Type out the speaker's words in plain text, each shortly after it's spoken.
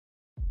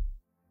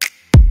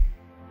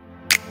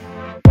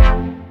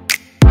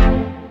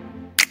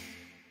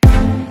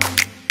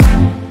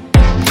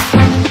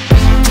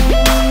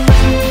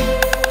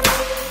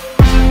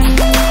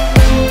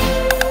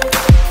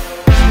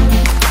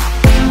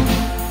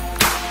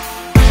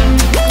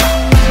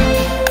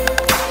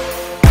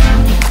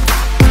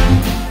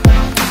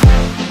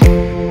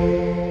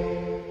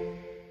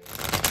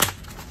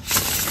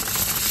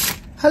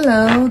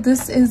Hello,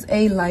 this is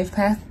a life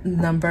path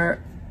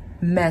number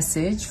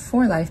message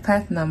for life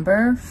path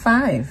number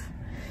 5.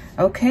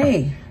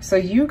 Okay, so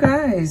you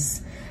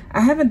guys, I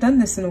haven't done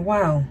this in a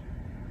while.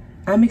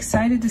 I'm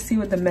excited to see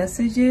what the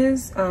message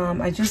is.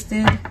 I just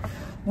did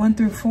 1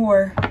 through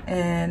 4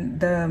 and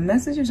the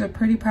messages are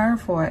pretty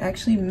powerful. I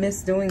actually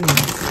miss doing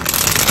these.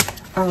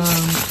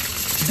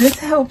 This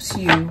helps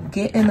you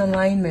get in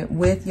alignment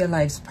with your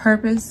life's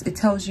purpose. It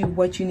tells you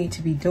what you need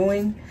to be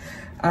doing.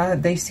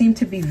 They seem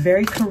to be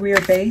very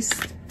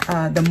career-based.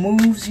 The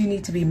moves you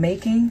need to be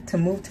making to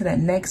move to that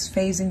next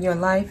phase in your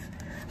life.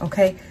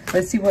 Okay,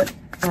 let's see what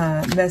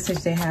message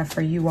they have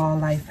for you all,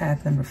 life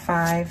path number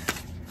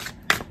 5.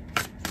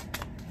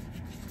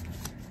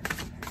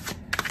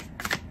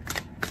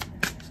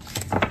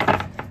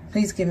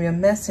 Please give me a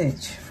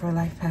message for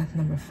life path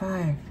number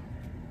 5.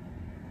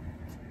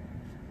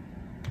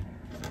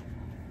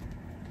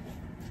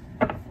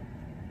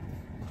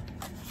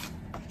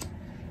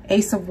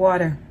 Ace of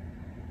Water.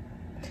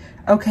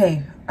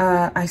 Okay,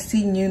 I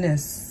see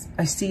newness.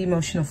 I see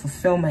emotional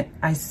fulfillment.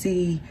 I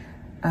see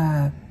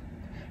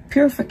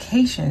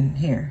purification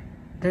here.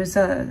 There's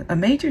a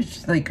major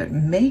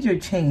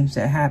change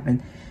that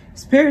happened.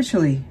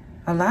 Spiritually,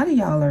 a lot of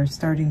y'all are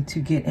starting to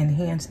get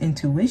enhanced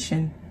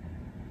intuition.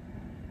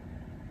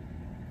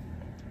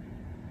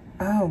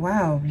 Oh,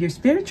 wow. Your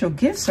spiritual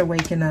gifts are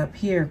waking up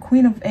here.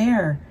 Queen of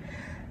Air.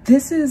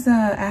 This is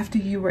after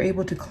you were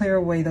able to clear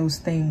away those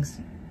things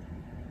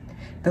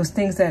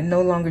that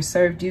no longer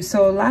served you.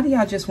 So a lot of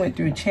y'all just went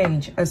through a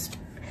change,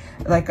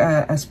 like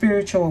a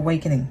spiritual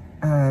awakening.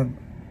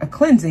 A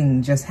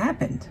cleansing just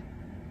happened.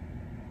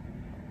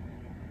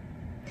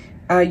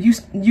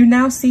 You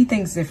now see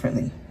things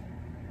differently.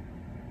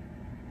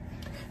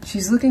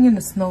 She's looking in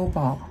the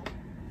snowball.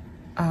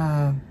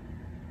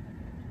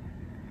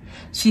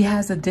 She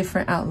has a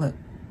different outlook.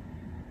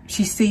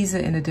 She sees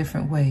it in a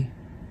different way.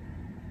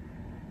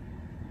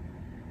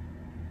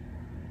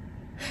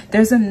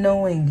 There's a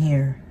knowing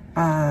here.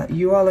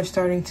 You all are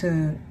starting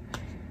to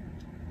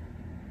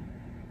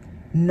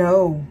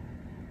know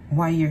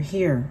why you're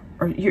here,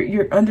 or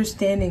you're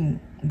understanding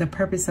the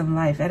purpose of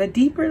life at a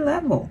deeper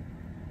level.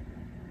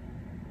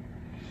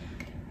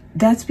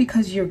 That's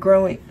because you're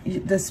growing.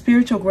 The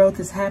spiritual growth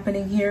is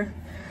happening here.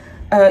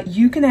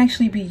 You can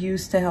actually be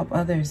used to help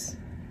others.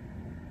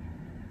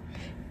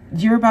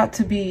 You're about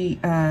to be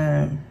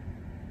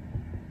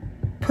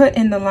put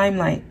in the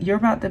limelight. You're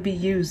about to be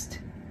used.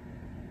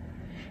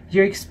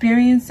 Your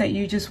experience that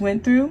you just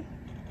went through,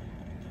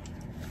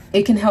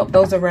 it can help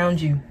those around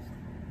you.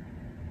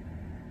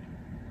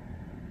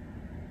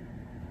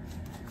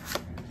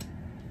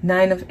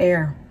 Nine of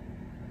Air.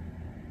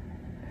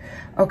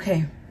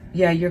 Okay,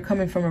 yeah, you're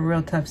coming from a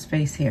real tough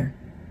space here.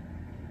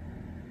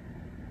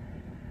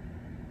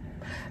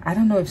 I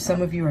don't know if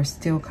some of you are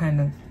still kind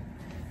of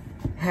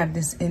have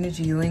this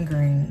energy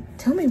lingering.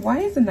 Tell me, why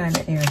is the Nine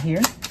of Air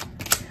here?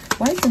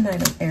 Why is the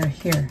Nine of Air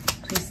here?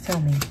 Please tell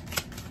me.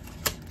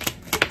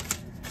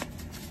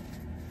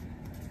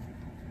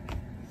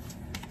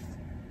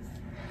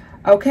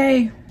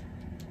 Okay,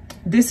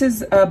 this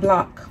is a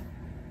block.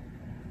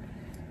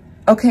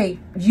 Okay,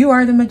 you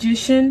are the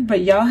magician, but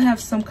y'all have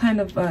some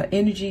kind of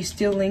energy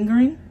still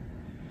lingering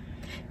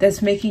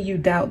that's making you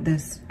doubt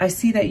this. I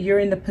see that you're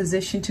in the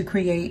position to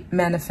create,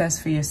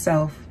 manifest for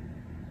yourself.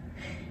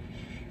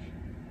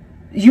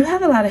 You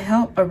have a lot of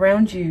help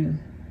around you.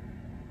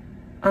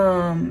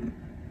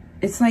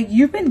 It's like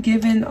you've been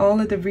given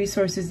all of the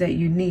resources that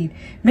you need.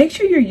 Make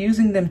sure you're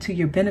using them to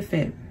your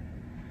benefit.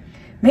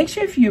 Make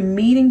sure if you're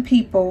meeting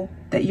people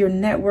that you're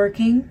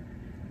networking,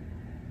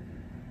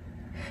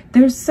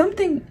 there's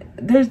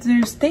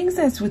things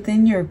that's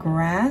within your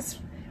grasp,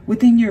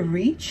 within your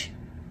reach.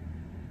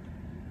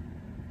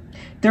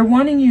 They're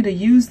wanting you to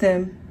use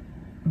them,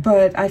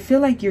 but I feel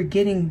like you're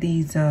getting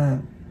these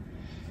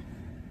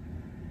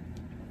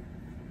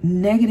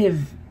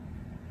negative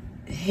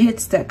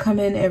hits that come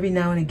in every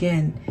now and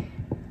again,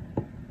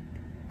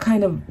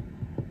 kind of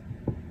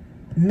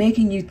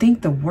making you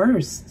think the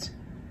worst.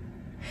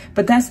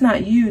 But that's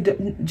not you.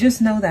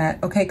 Just know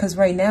that, okay? Because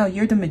right now,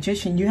 you're the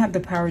magician. You have the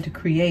power to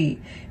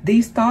create.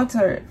 These thoughts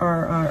are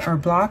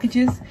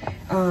blockages.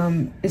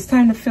 It's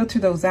time to filter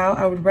those out.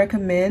 I would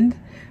recommend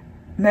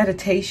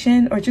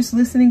meditation or just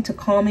listening to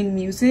calming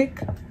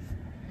music.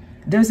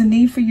 There's a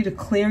need for you to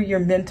clear your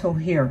mental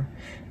here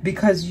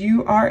because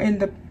you are in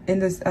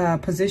this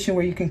position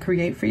where you can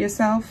create for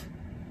yourself.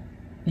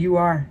 You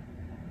are.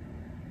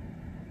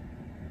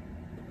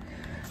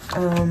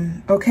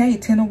 Okay,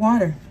 10 of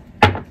Water.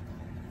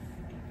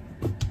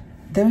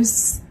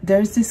 There's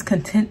this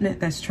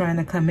contentment that's trying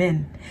to come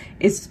in.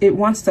 It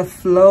wants to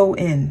flow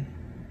in.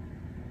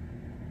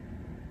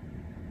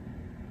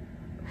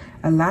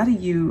 A lot of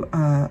you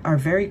are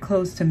very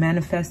close to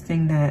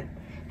manifesting that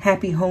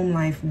happy home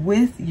life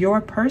with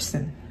your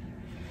person.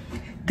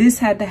 This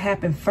had to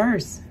happen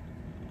first.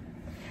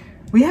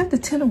 We have the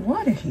 10 of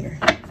Water here.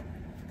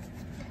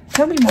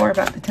 Tell me more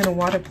about the 10 of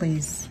Water,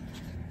 please.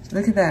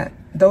 Look at that.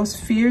 Those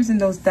fears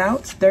and those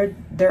doubts,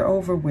 they're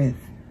over with.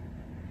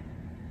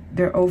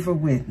 They're over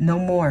with. No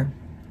more.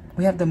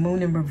 We have the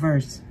moon in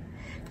reverse.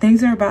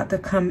 Things are about to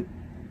come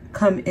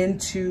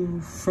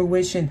into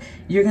fruition.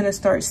 You're going to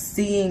start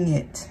seeing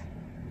it.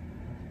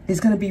 It's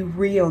going to be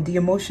real. The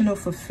emotional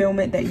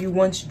fulfillment that you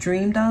once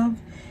dreamed of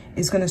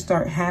is going to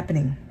start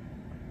happening.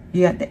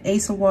 You got the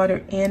Ace of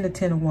Water and the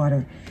Ten of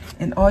Water.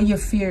 And all your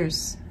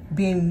fears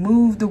being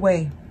moved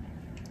away.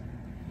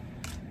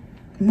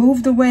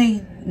 Moved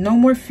away. No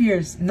more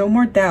fears. No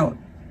more doubt.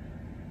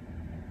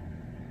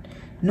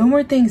 No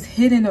more things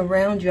hidden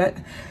around you.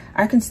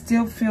 I can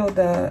still feel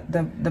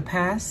the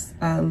past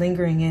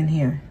lingering in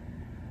here.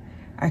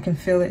 I can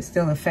feel it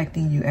still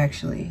affecting you,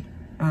 actually.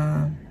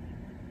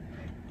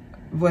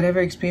 Whatever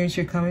experience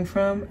you're coming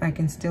from, I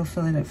can still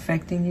feel it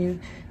affecting you.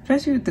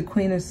 Especially with the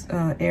Queen of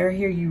Air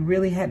here, you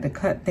really had to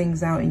cut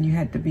things out and you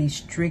had to be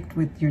strict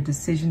with your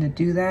decision to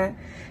do that.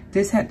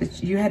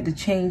 You had to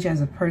change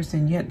as a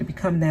person. You had to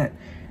become that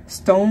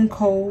stone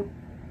cold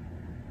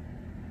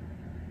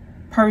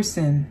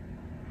person.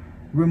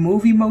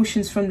 Remove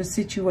emotions from the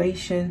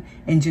situation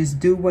and just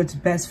do what's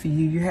best for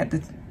you. You had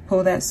to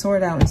pull that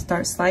sword out and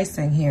start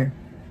slicing here.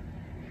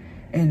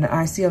 And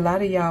I see a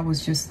lot of y'all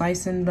was just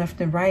slicing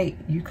left and right.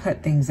 You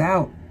cut things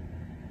out.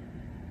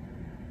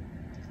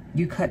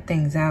 You cut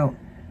things out.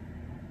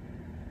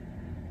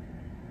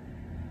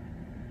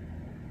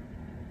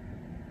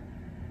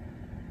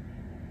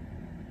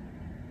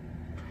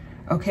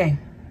 Okay.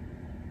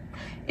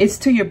 It's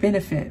to your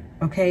benefit,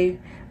 okay?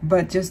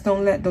 But just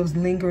don't let those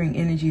lingering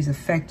energies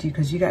affect you,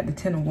 because you got the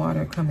Ten of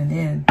Water coming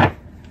in.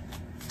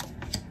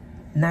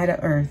 Knight of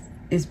Earth.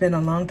 It's been a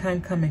long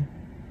time coming.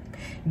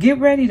 Get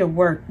ready to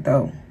work,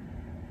 though.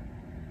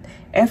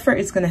 Effort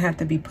is going to have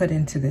to be put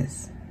into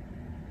this.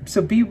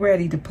 So be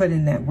ready to put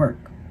in that work.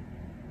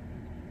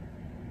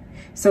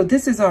 So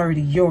this is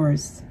already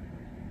yours.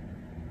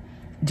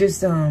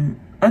 Just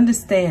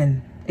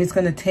understand it's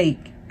going to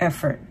take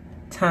effort,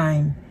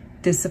 time,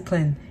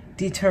 discipline,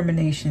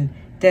 determination,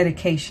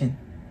 dedication.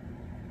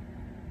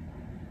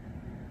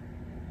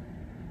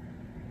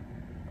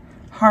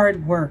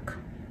 Hard work.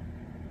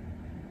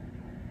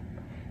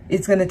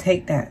 It's going to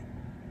take that.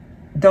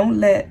 Don't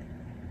let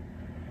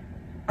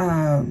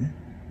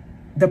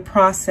the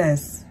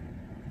process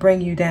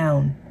bring you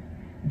down.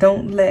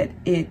 Don't let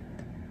it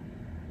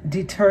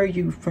deter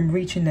you from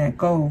reaching that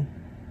goal,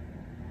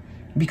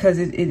 because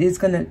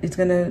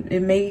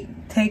it may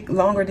take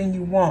longer than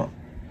you want.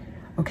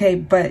 Okay,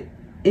 but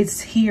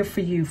it's here for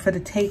you, for the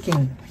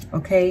taking.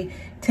 Okay,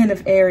 Ten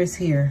of Air is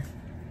here.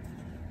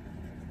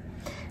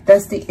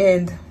 That's the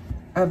end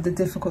of the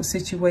difficult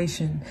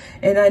situation,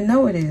 and I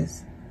know it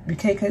is.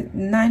 Okay, because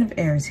Nine of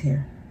Air is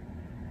here.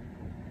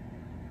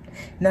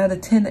 Now the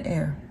Ten of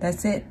Air.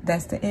 That's it.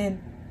 That's the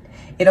end.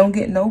 It don't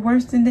get no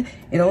worse than that.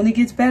 It only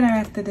gets better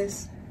after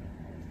this.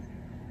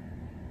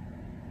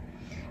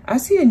 I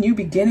see a new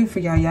beginning for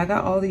y'all. Y'all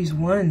got all these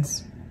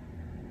ones.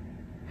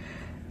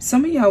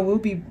 Some of y'all will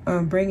be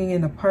bringing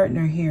in a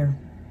partner here.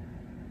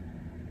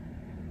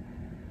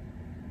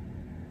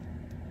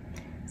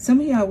 Some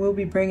of y'all will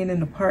be bringing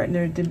in a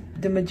partner.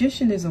 The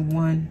Magician is a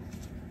 1.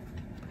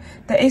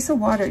 The Ace of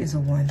Water is a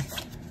 1.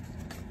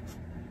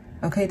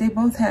 Okay, they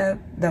both have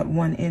that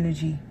 1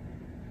 energy.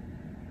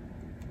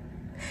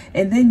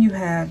 And then you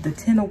have the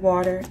Ten of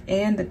Water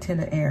and the Ten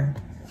of Air.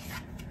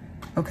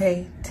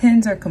 Okay,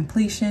 10s are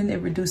completion.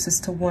 It reduces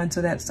to 1,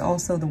 so that's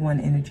also the 1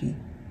 energy.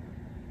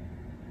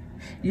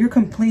 You're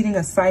completing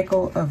a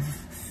cycle of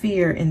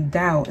fear and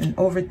doubt and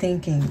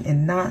overthinking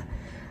and not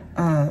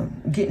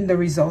getting the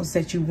results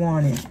that you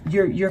wanted.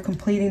 You're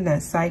completing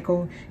that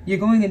cycle. You're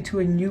going into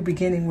a new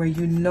beginning where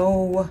you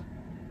know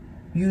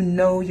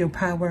your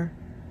power.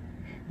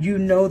 You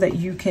know that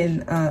you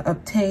can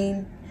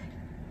obtain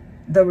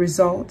the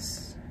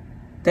results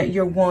that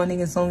you're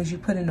wanting as long as you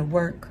put in the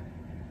work.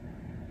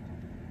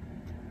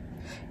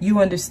 You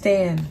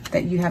understand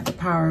that you have the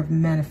power of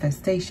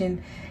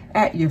manifestation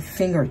at your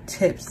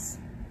fingertips.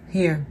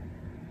 Here,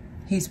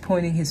 he's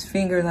pointing his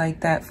finger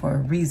like that for a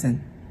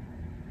reason.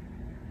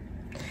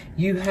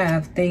 You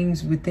have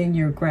things within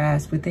your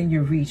grasp, within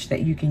your reach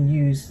that you can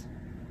use.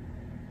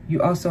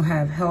 You also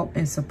have help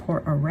and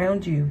support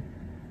around you.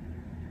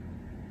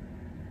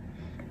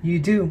 You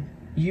do.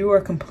 You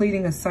are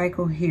completing a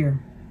cycle here.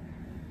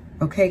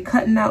 Okay,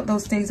 cutting out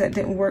those things that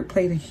didn't work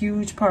played a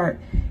huge part.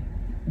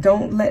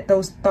 Don't let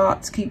those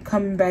thoughts keep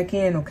coming back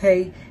in,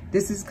 okay?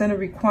 This is going to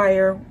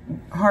require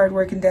hard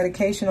work and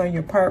dedication on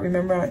your part.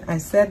 Remember, I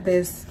said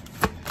this.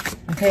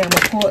 Okay, I'm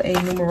going to pull a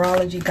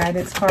numerology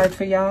guidance card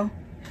for y'all.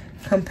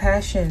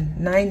 Compassion,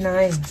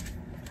 9-9.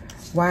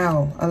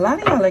 Wow, a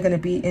lot of y'all are going to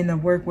be in a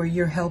work where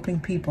you're helping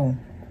people,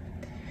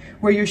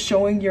 where you're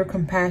showing your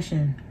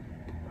compassion.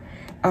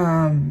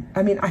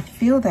 I mean, I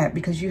feel that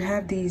because you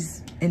have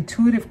these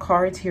intuitive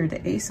cards here,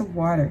 the Ace of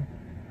Water.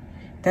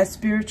 That's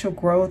spiritual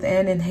growth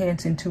and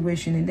enhanced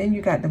intuition. And then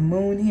you got the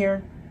Moon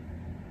here.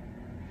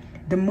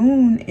 The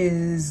Moon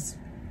is,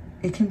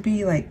 it can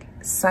be like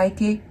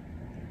psychic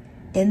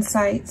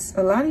insights.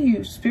 A lot of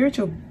you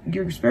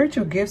your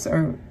spiritual gifts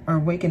are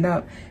waking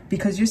up,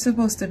 because you're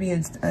supposed to be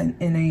in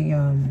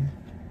a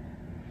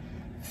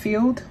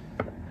field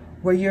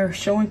where you're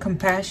showing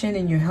compassion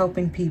and you're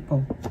helping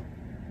people.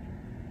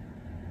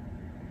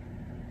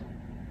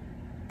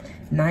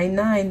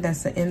 9-9,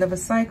 that's the end of a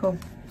cycle.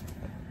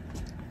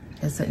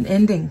 It's an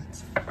ending.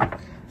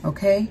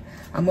 Okay,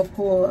 I'm gonna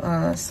pull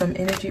some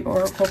energy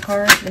oracle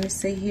cards. Let me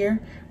see here.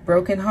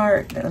 Broken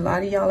heart. A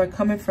lot of y'all are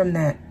coming from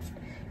that.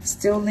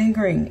 Still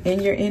lingering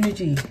in your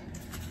energy.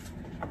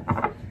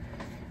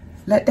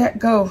 Let that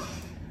go.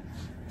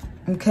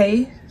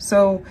 Okay,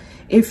 so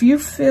if you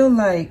feel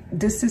like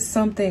this is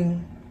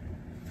something,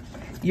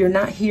 you're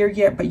not here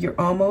yet, but you're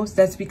almost,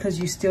 that's because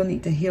you still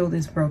need to heal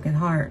this broken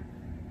heart.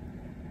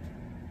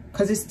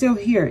 Because it's still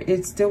here.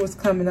 It still was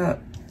coming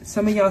up.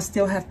 Some of y'all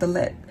still have to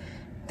let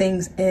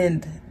things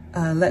end.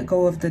 Let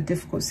go of the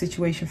difficult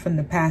situation from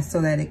the past so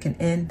that it can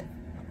end.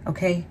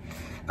 Okay?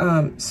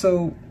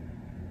 So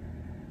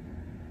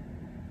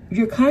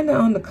you're kind of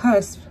on the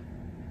cusp.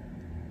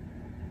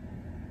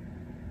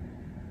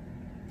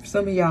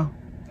 Some of y'all.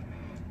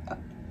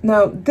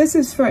 Now, this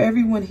is for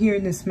everyone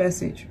hearing this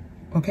message.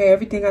 Okay?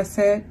 Everything I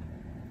said,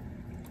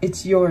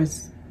 it's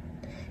yours.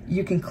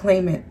 You can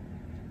claim it.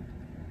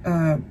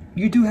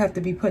 You do have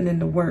to be putting in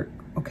the work,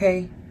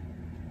 okay?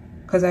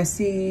 Because I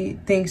see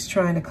things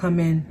trying to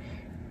come in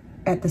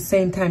at the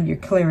same time you're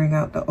clearing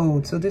out the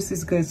old. So this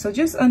is good. So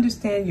just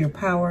understand your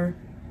power.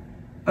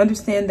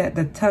 Understand that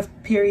the tough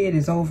period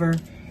is over.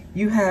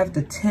 You have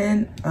the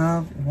 10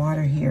 of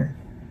water here.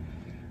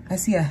 I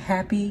see a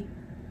happy,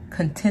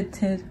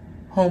 contented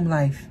home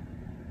life.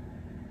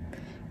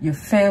 Your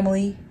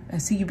family, I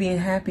see you being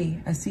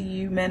happy. I see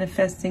you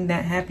manifesting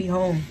that happy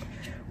home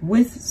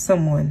with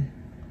someone.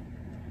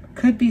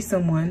 Could be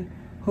someone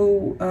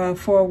who,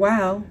 for a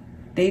while,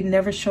 they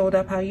never showed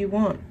up how you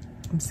want.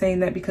 I'm saying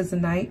that because the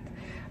Knight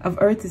of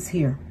Earth is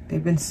here.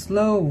 They've been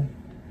slow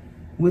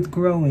with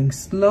growing,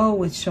 slow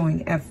with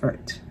showing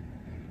effort.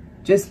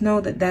 Just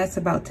know that that's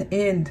about to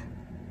end.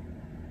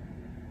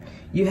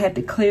 You had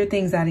to clear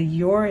things out of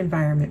your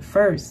environment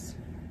first.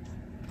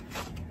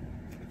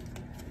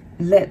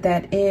 Let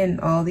that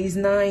end. All these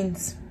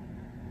 9s.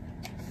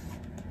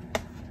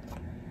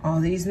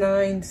 All these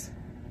 9s.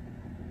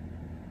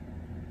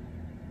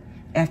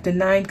 After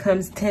 9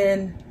 comes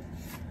 10.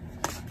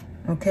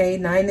 Okay,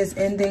 9 is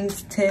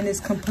endings, 10 is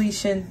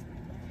completion.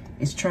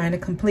 It's trying to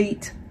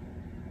complete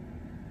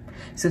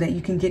so that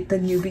you can get the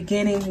new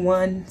beginning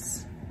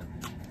ones.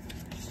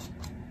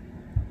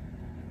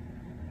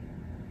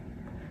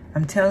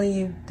 I'm telling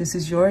you, this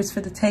is yours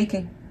for the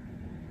taking.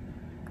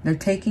 They're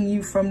taking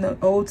you from the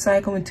old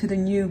cycle into the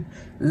new.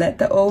 Let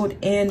the old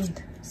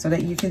end so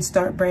that you can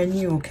start brand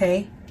new,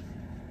 okay?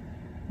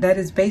 That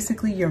is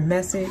basically your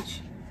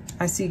message.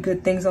 I see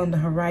good things on the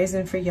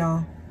horizon for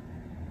y'all.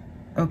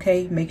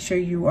 Okay, make sure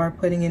you are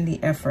putting in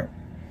the effort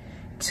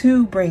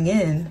to bring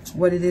in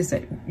what it is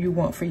that you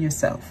want for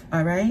yourself.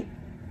 All right?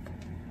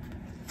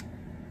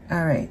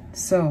 All right,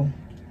 so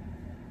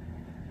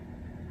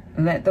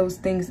let those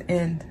things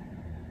end.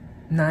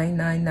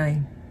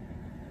 999.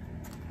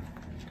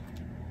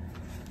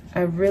 I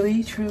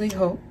really, truly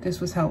hope this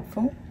was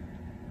helpful.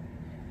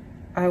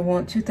 I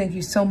want to thank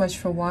you so much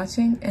for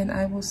watching, and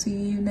I will see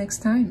you next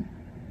time.